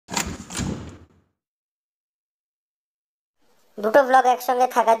দুটো ব্লগ একসঙ্গে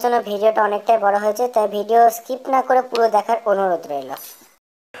থাকার জন্য ভিডিওটা অনেকটাই বড় হয়েছে, তাই ভিডিও স্কিপ না করে পুরো দেখার অনুরোধ রইল।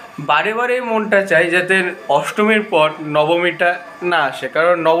 বারে বারে মনটা চাই যাতে অষ্টমীর পর নবমীটা না আসে,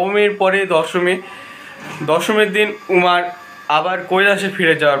 কারণ নবমীর পরে দশমীর দিন উমার আবার কৈলাসে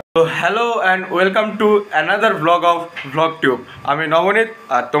ফিরে যাওয়ার। তো hello and welcome to another blog of blog tube. আমি নবনীত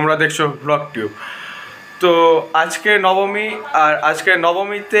আর তোমরা দেখছো ব্লগ টিউব। তো আজকে নবমী, আর আজকে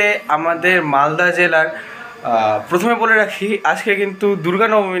নবমীতে আমাদের মালদা জেলার প্রথমে বলে রাখি, আজকে কিন্তু দুর্গা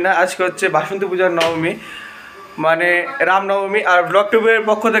নবমী না, আজকে হচ্ছে বাসন্তী পূজার নবমী, মানে রামনবমী। আর ব্লগ টিউবের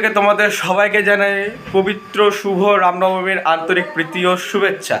পক্ষ থেকে তোমাদের সবাইকে জানাই পবিত্র শুভ রামনবমীর আন্তরিক প্রীতি ও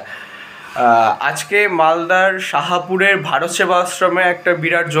শুভেচ্ছা। আজকে মালদার শাহাপুরের ভারত সেবা আশ্রমে একটা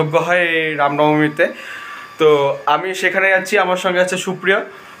বিরাট যজ্ঞ হয় এই রামনবমীতে। তো আমি সেখানে যাচ্ছি, আমার সঙ্গে আছে সুপ্রিয়।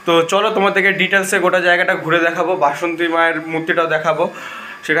 তো চলো তোমাদেরকে ডিটেলসে গোটা জায়গাটা ঘুরে দেখাবো, বাসন্তী মায়ের মূর্তিটাও দেখাবো,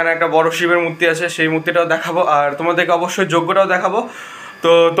 সেখানে একটা বড় শিবের মূর্তি আছে সেই মূর্তিটাও দেখাবো, আর তোমাদেরকে অবশ্যই যজ্ঞটাও দেখাবো।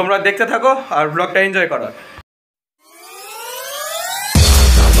 তো তোমরা দেখতে থাকো আর ব্লগটা এনজয় করো।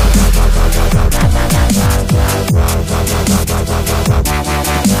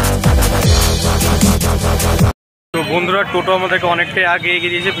 তো বন্ধুরা, টোটো আমাদেরকে অনেকটাই আগে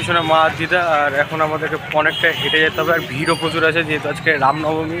এগিয়ে দিয়েছে, পিছনে মা দিদা, আর এখন আমাদেরকে অনেকটাই হেঁটে যেতে হবে। আর ভিড়ও প্রচুর আছে, যেহেতু আজকে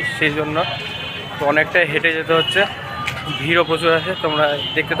রামনবমী সেই জন্য তো অনেকটাই হেঁটে যেতে হচ্ছে, ভিড়ও প্রচুর আছে। তোমরা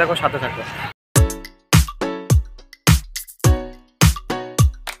দেখতে থাকো, সাথে থাকো।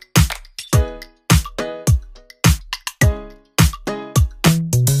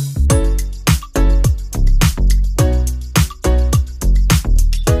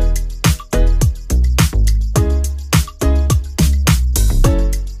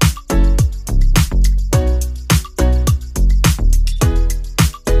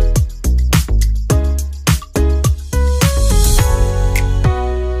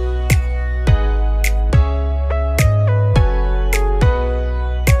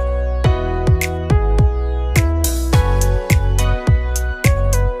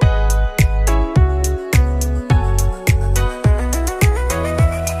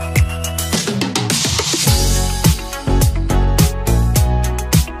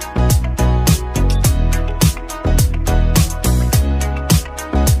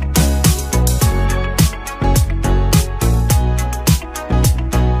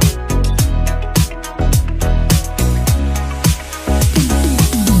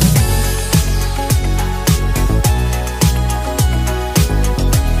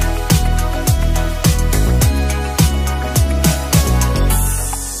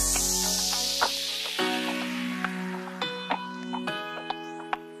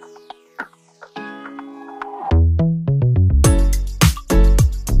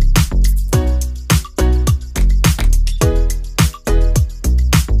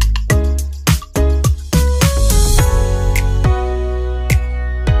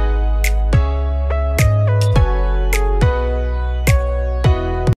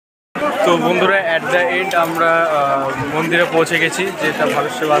 তো বন্ধুরা, অ্যাট দ্য এন্ড আমরা মন্দিরে পৌঁছে গেছি, যেটা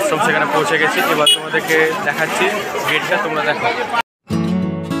ভারত সেবা আশ্রম, সেখানে পৌঁছে গেছি। এবার তোমাদেরকে দেখাচ্ছি গেটটা, তোমরা দেখো।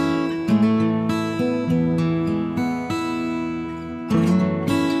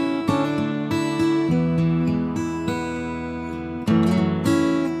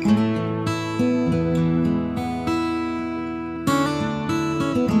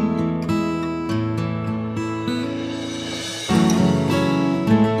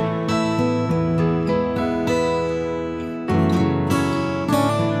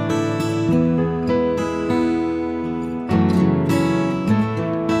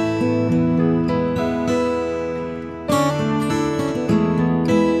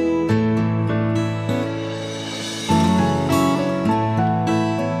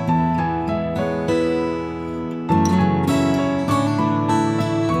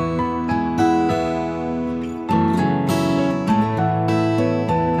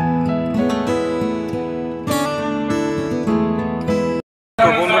 তো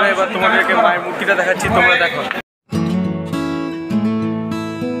বন্ধুরা, এবার তোমাদেরকে মায়ের মূর্তিটা দেখাচ্ছি, তোমরা দেখো।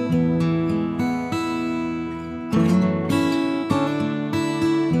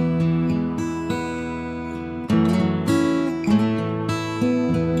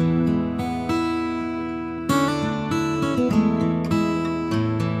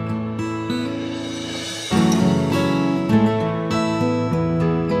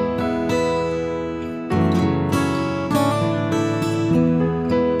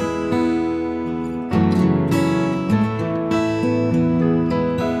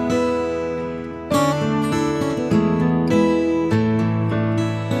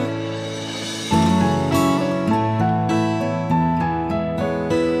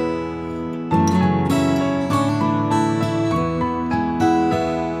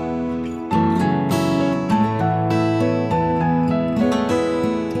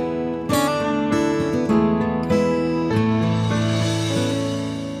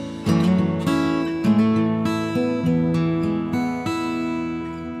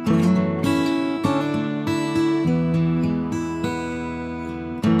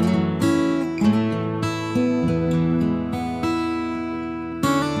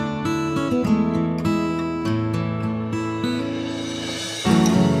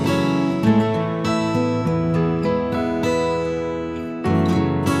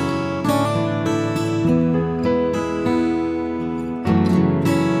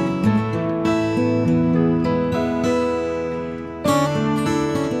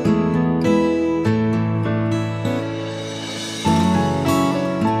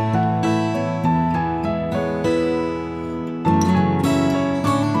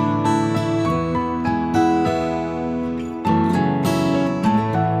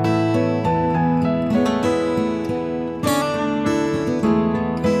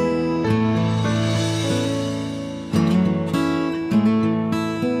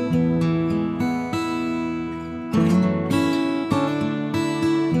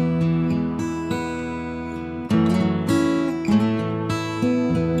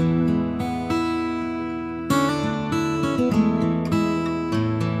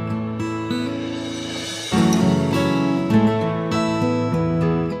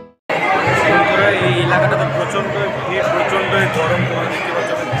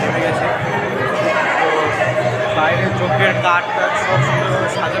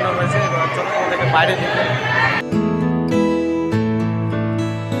 চলো তোমাদেরকে বাইরে দিতে।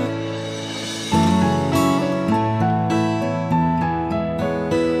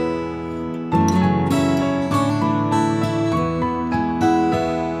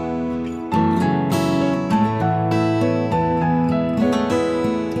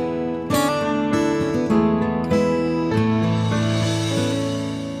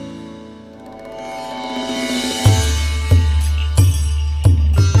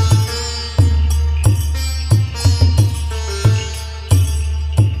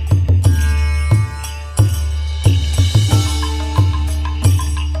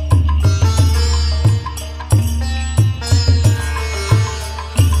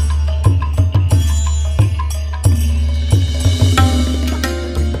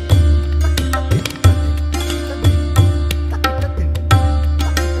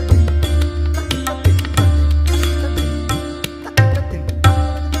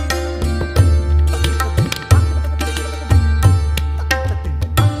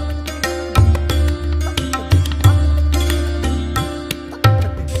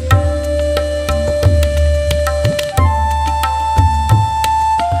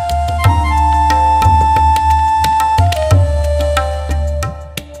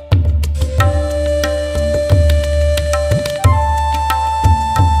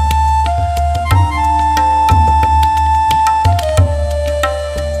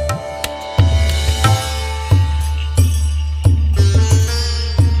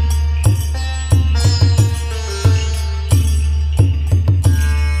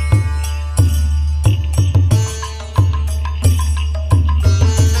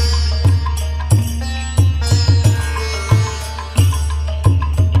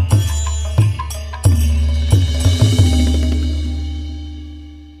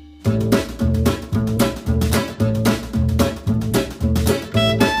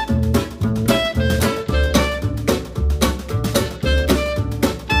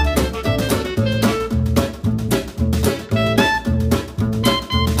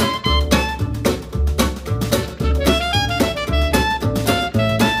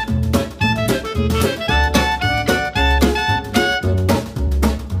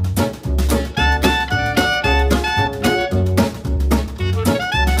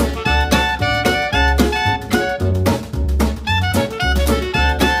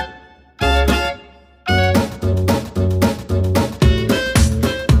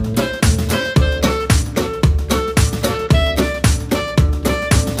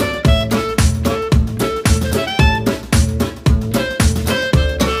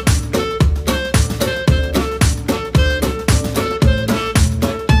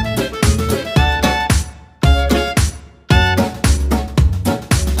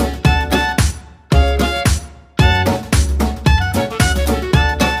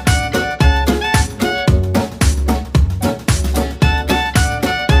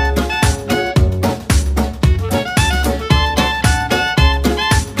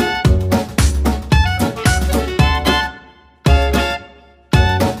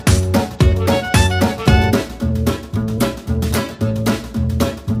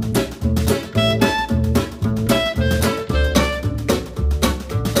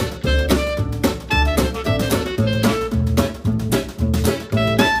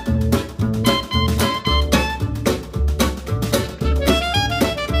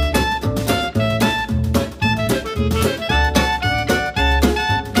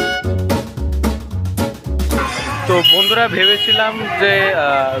 তো বন্ধুরা ভেবেছিলাম যে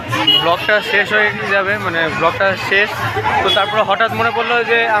ব্লগটা শেষ হয়ে যাবে, মানে ব্লগটা শেষ। তো তারপরে হঠাৎ মনে পড়লো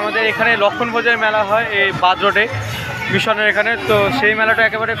যে আমাদের এখানে লক্ষণভোজের মেলা হয় এই বাদ রোডে মিশনের এখানে, তো সেই মেলাটা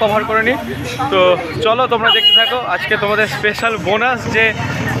একেবারে কভার করে নিই। তো চলো তোমরা দেখতে থাকো আজকে তোমাদের স্পেশাল বোনাস যে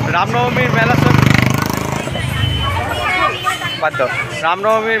রামনবমীর মেলার সাথে বাদ দাও,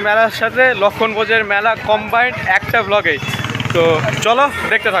 রামনবমীর মেলার সাথে লক্ষণভোজের মেলা কম্বাইন্ড একটা ব্লগে। তো চলো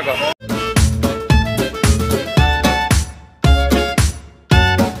দেখতে থাকো।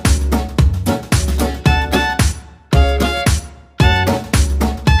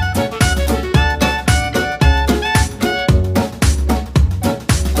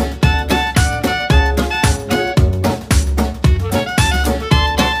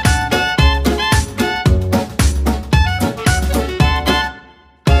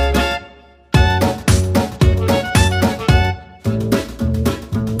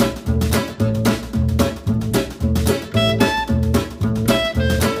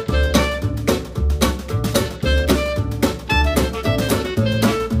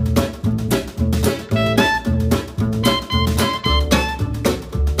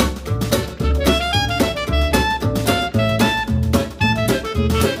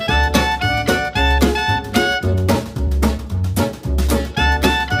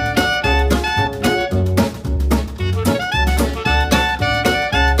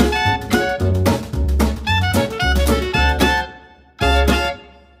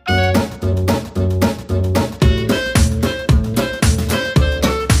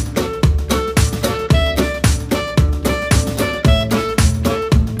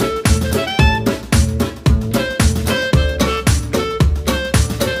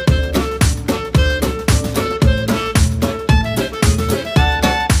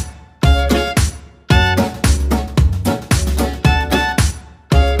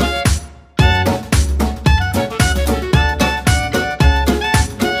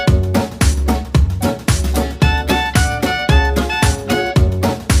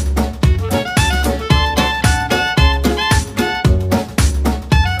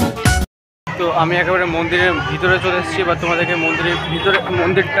 আমি একেবারে মন্দিরের ভিতরে চলে এসেছি, বা তোমাদেরকে মন্দিরের ভিতরে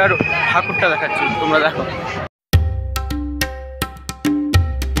মন্দিরটার ঠাকুরটা দেখাচ্ছি, তোমরা দেখো।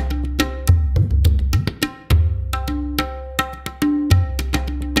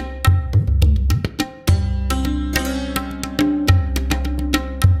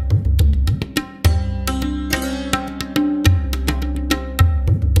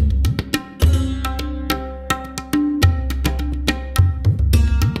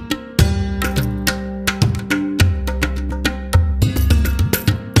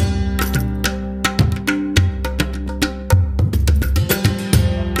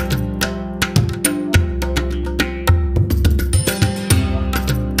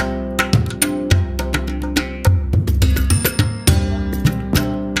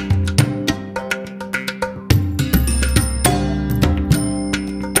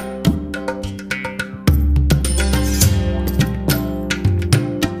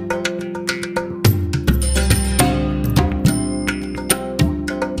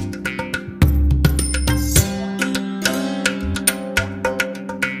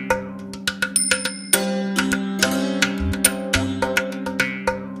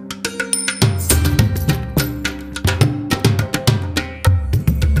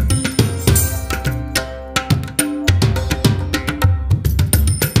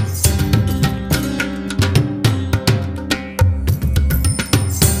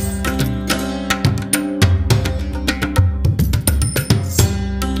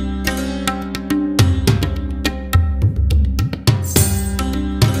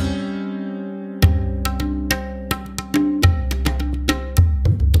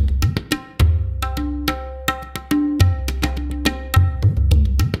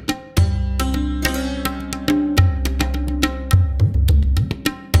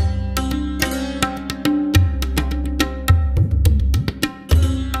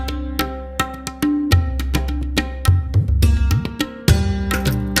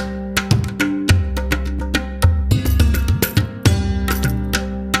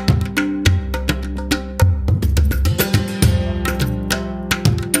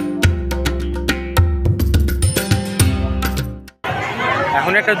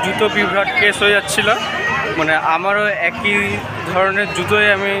 এখন একটা জুতো বিভ্রাট কেস হয়ে যাচ্ছিল, মানে আমারও একই ধরনের জুতোই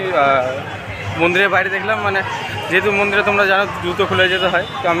আমি মন্দিরের বাইরে দেখলাম। মানে যেহেতু মন্দিরে তোমরা জানো জুতো খুলে যেতে হয়,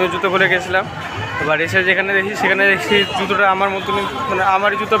 তো আমিও জুতো খুলে গেছিলাম। এবার এসে যেখানে দেখি সেখানে দেখি জুতোটা আমার মতন, মানে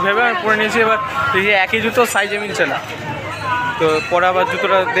আমারই জুতো ভেবে আমি পরে নিয়েছি। এবার দেখি একই জুতো সাইজে মিলছে না, তো পরে আবার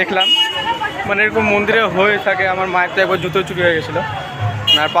জুতোটা দেখলাম। মানে এরকম মন্দিরে হয়ে থাকে। আমার মায়ের তো একবার জুতো চুরি হয়ে গেছিলো,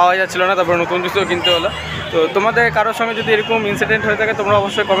 আর পাওয়া যাচ্ছিলো না, তারপর নতুন জুতো কিনতে হলো। তো তোমাদের কারোর সঙ্গে যদি এরকম ইনসিডেন্ট হয়ে থাকে তোমরা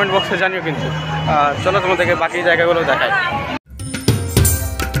অবশ্যই কমেন্ট বক্সে জানিও কিন্তু। চলো তোমাদেরকে বাকি জায়গাগুলো দেখাই।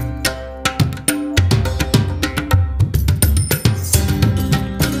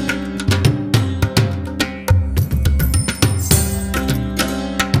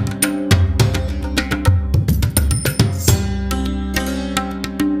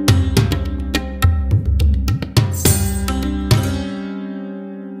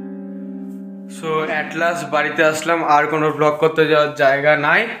 সো অ্যাট লাস্ট বাড়িতে আসলাম, আর কোনো ব্লগ করতে যাওয়ার জায়গা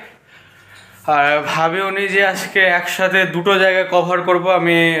নাই। আর ভাবিও নি যে আজকে একসাথে দুটো জায়গায় কভার করব।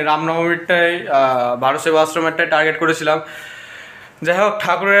 আমি রামনবমীরটাই ভারতসেবা আশ্রমেরটাই টার্গেট করেছিলাম। যাই হোক,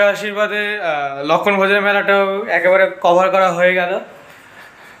 ঠাকুরের আশীর্বাদে লক্ষণ ভোজের মেলাটাও একেবারে কভার করা হয়ে গেল।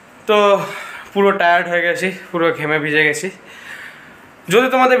 তো পুরো টায়ার্ড হয়ে গেছি, পুরো ঘেমে ভিজে গেছি। যদি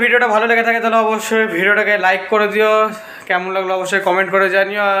তোমাদের ভিডিওটা ভালো লেগে থাকে তাহলে অবশ্যই ভিডিওটাকে লাইক করে দিও, কেমন লাগলো অবশ্যই কমেন্ট করে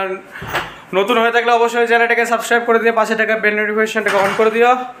জানিও। আর নতুন হয়ে থাকলে অবশ্যই চ্যানেলটাকে সাবস্ক্রাইব করে দিয়ে পাশে থাকা বেল নোটিফিকেশনটাকে অন করে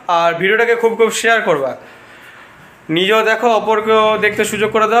দিও। আর ভিডিওটাকে খুব খুব শেয়ার করবা, নিজেও দেখো, অপরকেও দেখতে সুযোগ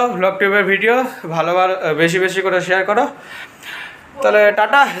করে দাও। ব্লগ টিউবের ভিডিও ভালো বেশি বেশি করে শেয়ার করো। তাহলে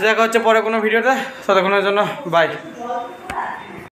টাটা, দেখা হচ্ছে পরে কোনো ভিডিওতে, ততক্ষণের জন্য বাই।